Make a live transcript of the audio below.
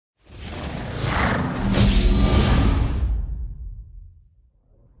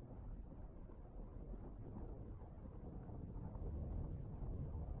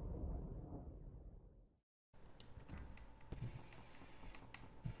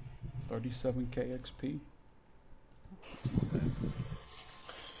37k XP.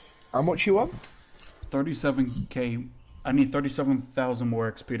 How much you want? 37k. I need 37,000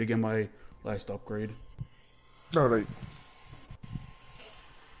 more XP to get my last upgrade. Alright.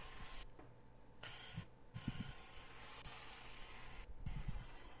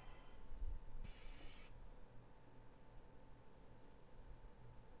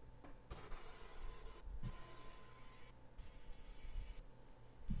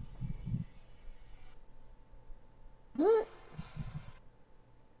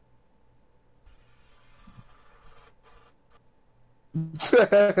 The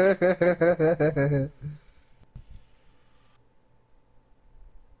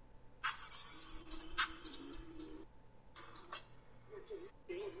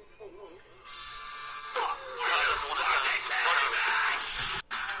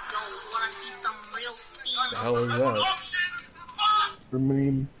hell is that? I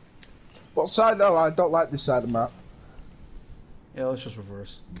mean, what side though? I don't like this side of the map. Yeah, let's just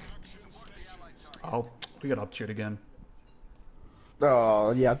reverse. Oh, we got up cheered again.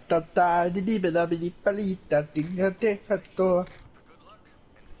 Oh, yeah.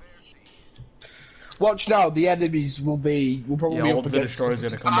 Watch now, the enemies will probably Yeah, be all up the against destroyers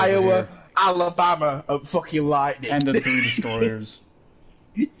gonna come over Iowa, here. Alabama, and fucking lightning. And the 3 destroyers.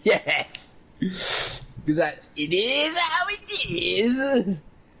 Yeah. It is how it is.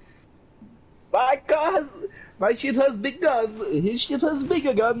 My ship has big guns. His ship has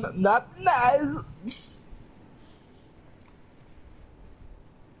bigger gun. Not nice.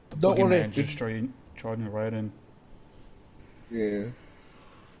 The Don't worry. boogeyman just straight charging right in. Yeah.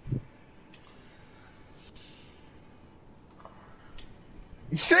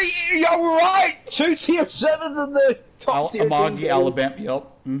 See, you're right. 2 tier 7s in the top tier. Amagi, Alabama. Yep.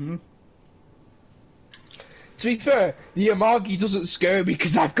 To be fair, the Amagi doesn't scare me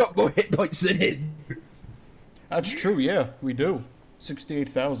because I've got more hit points than him. That's true. Yeah, we do.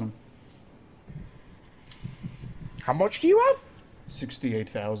 68,000. How much do you have?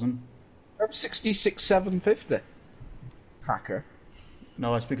 68,000. I'm 66,750. Hacker.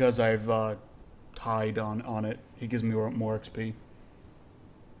 No, that's because I've tied on it. He gives me more XP.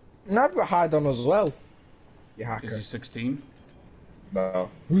 And I've got hide on as well. You hacker. Is he 16? No.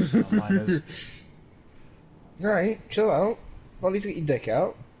 No, mine is. Right, chill out. Not need to get your dick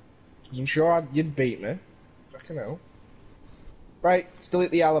out. Because I'm sure you'd beat me. Fucking hell. Right, still at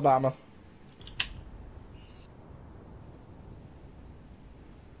the Alabama.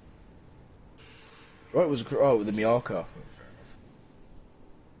 Oh, it was the Miyako.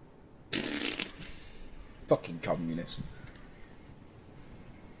 Fucking communist.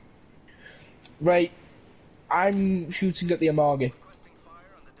 Right, I'm shooting at the Amagi.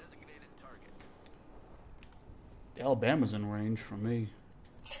 The Alabama's in range from me.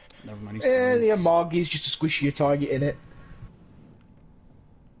 Never mind. The Amagi's just a squishier target in it.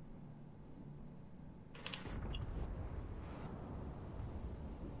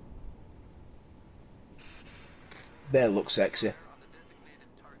 There, looks sexy.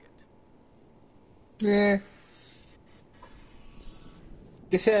 Yeah.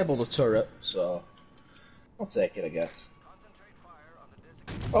 Disable the turret, so I'll take it, I guess.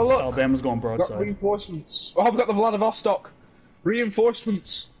 Oh look! Alabama's going broadside. Got reinforcements. Oh, I've got the Vladivostok.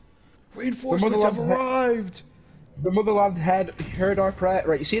 Reinforcements. Reinforcements have arrived. The motherland heard our prayer.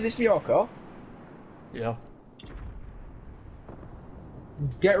 Right, you see this Miyako? Yeah.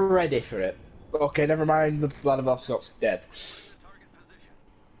 Get ready for it. Okay, never mind. The Vladivostok's dead.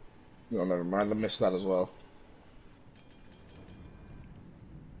 No, never mind. I missed that as well.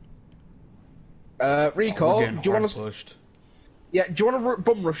 Recall. Do you want to? Pushed. Yeah. Do you want to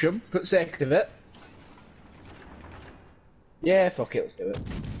bum rush him for the sake of it? Yeah. Fuck it. Let's do it.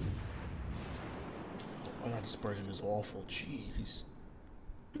 Oh, that dispersion is awful. Jeez.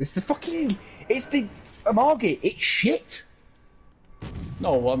 It's the fucking. It's the Amagi. It's shit.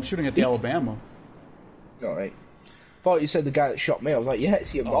 No, well, I'm shooting at the Alabama. Alright. Thought you said the guy that shot me. I was like, yeah,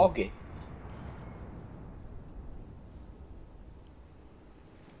 it's the Amagi.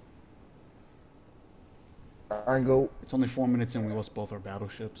 Angle. It's only 4 minutes and we lost both our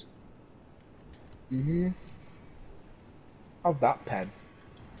battleships. How's that pen?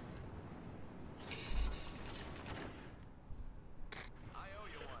 I owe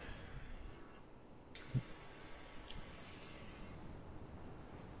you one.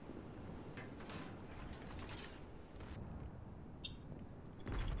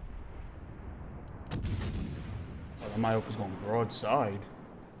 Oh, the Myoka's going broadside.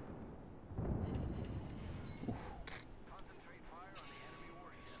 Oof. Concentrate fire on the enemy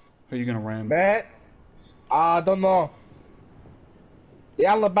warships. Who are you gonna ram? Mate, I don't know. The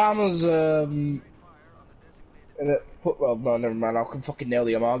Alabama's well, no, never mind. I can fucking nail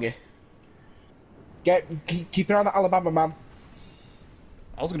the Amagi. Keep an eye on that Alabama, man.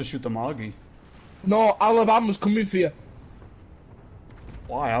 I was gonna shoot the Magi. No, Alabama's coming for you.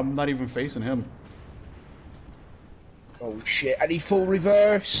 Why? I'm not even facing him. Oh shit! I need full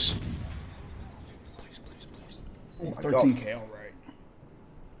reverse. Please, please, please. Oh my 13k, alright.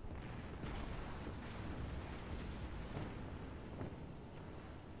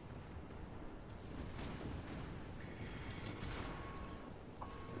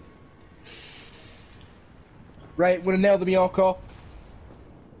 Right, we're gonna nail the Miyoko.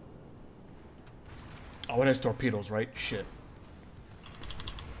 Oh, it has torpedoes, right? Shit.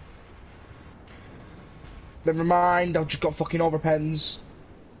 Never mind. I've just got fucking overpens.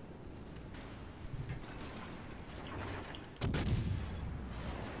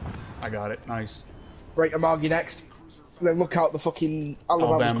 I got it. Nice. Right, Amagi next. And then look out the fucking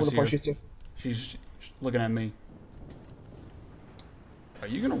Alabama's Alabama's gonna push here. it. She's looking at me. Are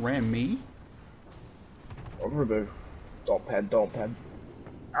you gonna ram me? What am I gonna do? Don't pen.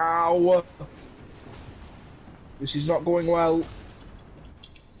 Ow! This is not going well.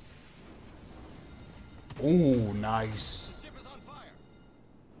 Ooh, nice. The ship is on fire.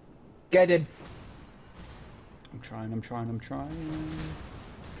 Get him. I'm trying.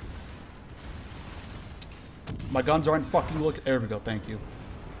 My guns aren't fucking looking. There we go, thank you.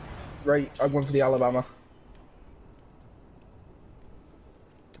 Right, I'm going for the Alabama.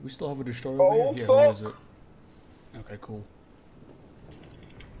 Do we still have a destroyer Oh, over here? Yeah, fuck. who is it? Okay, cool.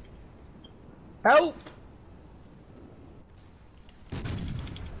 Help!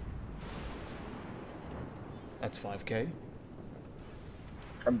 That's 5k.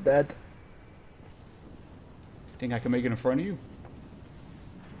 I'm dead. Think I can make it in front of you?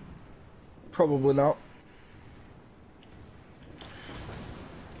 Probably not.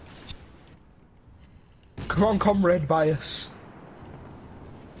 Come on, comrade bias.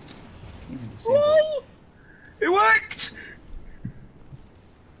 Can't even see him. Oh! It worked!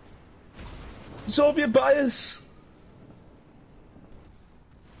 Soviet bias.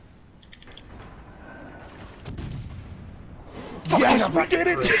 Yes, we did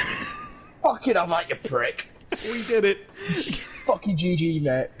it! Fucking hell, mate, you prick. We did it! Fucking GG,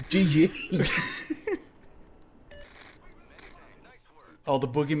 mate. GG. Nice work. Oh, the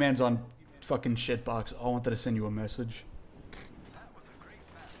boogeyman's on fucking shitbox. I wanted to send you a message. That was a great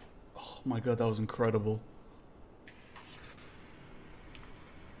battle. Oh my god, that was incredible.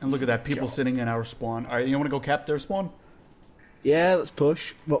 And look at that, people sitting in our spawn. Alright, you wanna go cap their spawn? Yeah, let's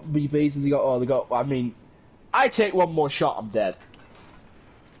push. What BBs have they got? Oh, they got. I mean, I take one more shot, I'm dead.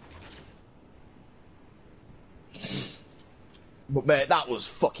 But mate, that was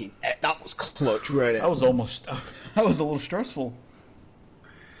fucking. That was clutch, really. That was almost. That was a little stressful.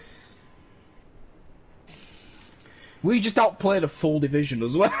 We just outplayed a full division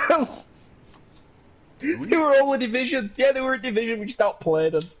as well. They were all a division. Yeah, they were a division. We just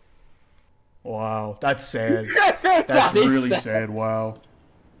outplayed them. Wow, that's sad. That That's is really sad, wow.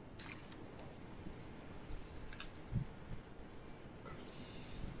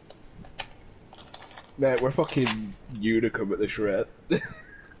 Mate, we're fucking Unicum at this rate.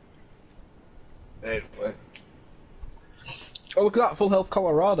 Anyway. Oh, look at that, full health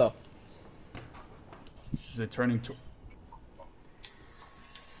Colorado. Is it turning to...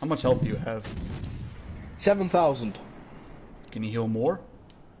 How much health do you have? 7,000. Can you heal more?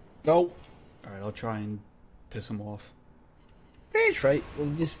 No. Alright, I'll try and piss him off. It's right. Well,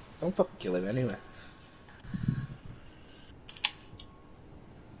 just don't fucking kill him anyway.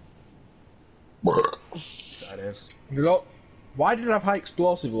 That is. You got. Why did I have high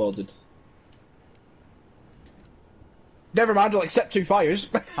explosive loaded? Never mind, I'll accept 2 fires.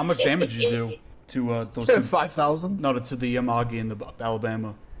 How much damage did you do to those two? 5,000. No, to the Yamagi and the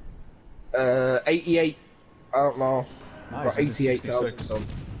Alabama. 88. I don't know. Nice, About I did 88,000. 66. done.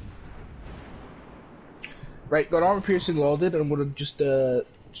 Right, got armor piercing loaded, and I'm gonna just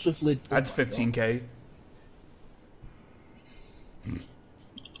swiftly. That's 15k.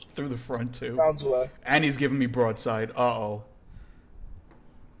 Through the front too. Pounds away. And he's giving me broadside. Uh-oh.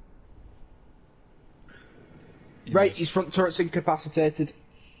 You Right, missed. his front turret's incapacitated.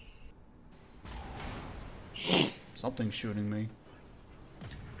 Something's shooting me.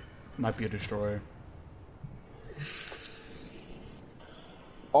 Might be a destroyer.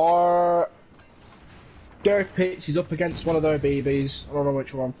 Or Derek Pitts is up against one of their BBs. I don't know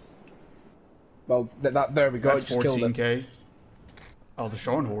which one. Well, there we go. That's It just killed him. 14k. Oh, the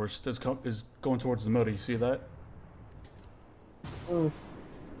Scharnhorst is going towards the middle. You see that? Oh,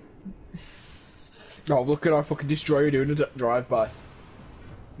 look at our fucking destroyer doing a drive-by.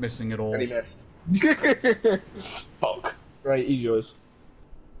 Missing it And all. he missed. Fuck. Right, he's yours.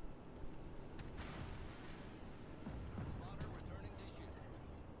 Spotter returning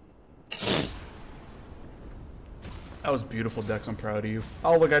to shoot. That was beautiful, Dex. I'm proud of you.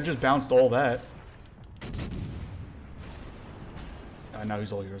 Oh, look, I just bounced all that. Now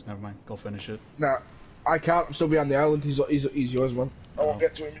he's all yours. Never mind. Go finish it. Nah, I can't. I'm still behind the island. He's yours, man. I won't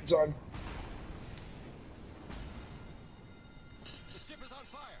get to him in time. The ship is on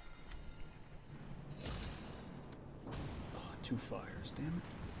fire. Oh, 2 fires. Damn it.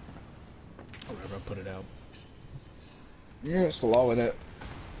 Oh, whatever. I'll put it out. Yeah, it's low in it.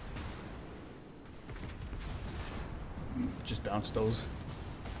 Just bounce those.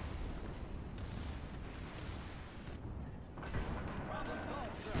 Problem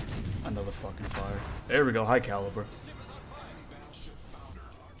solved, sir. Another fucking fire. There we go. High caliber. The ship is on fire. Battleship foundered.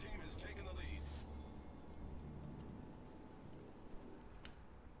 Our team has taken the lead.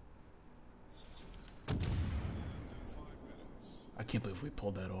 Ends in 5 minutes. I can't believe we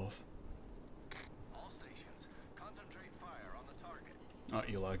pulled that off. All stations, concentrate fire on the target. Oh,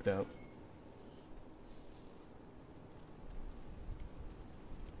 you like that?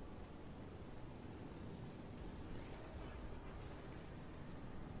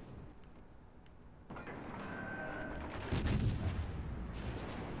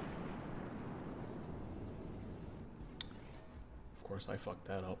 Of course, I fucked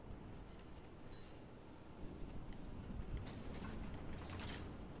that up.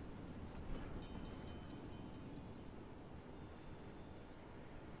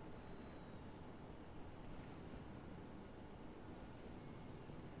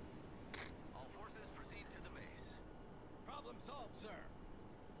 All forces proceed to the base. Problem solved, sir.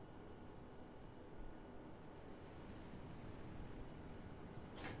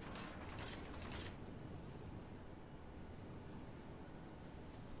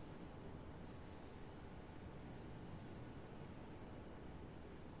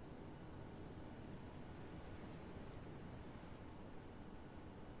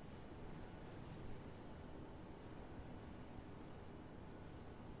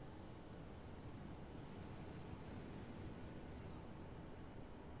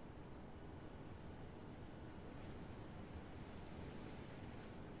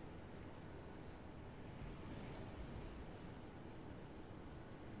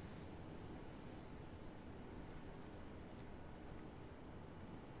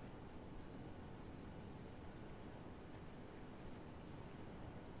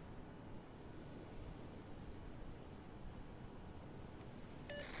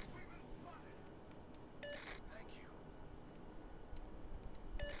 We've been spotted. Thank you.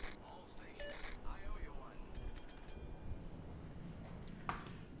 All stations, I owe you one.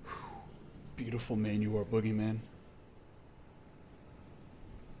 Beautiful man you are, Boogeyman.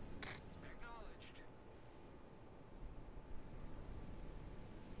 Acknowledged.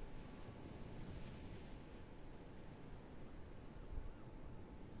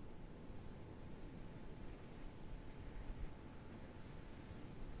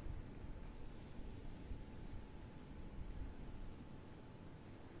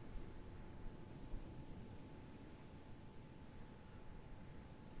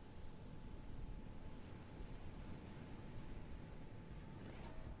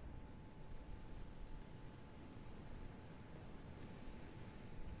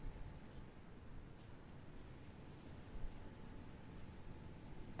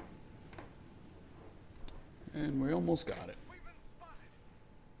 And we almost got it. We've been spotted.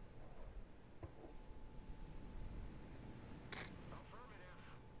 Affirmative.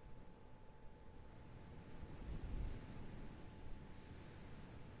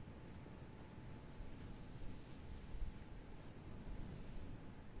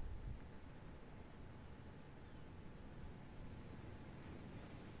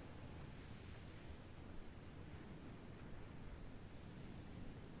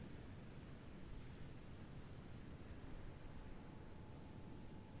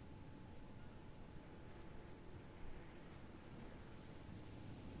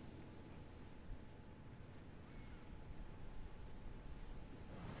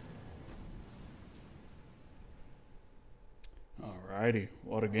 Alrighty,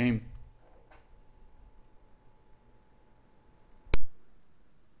 what a game.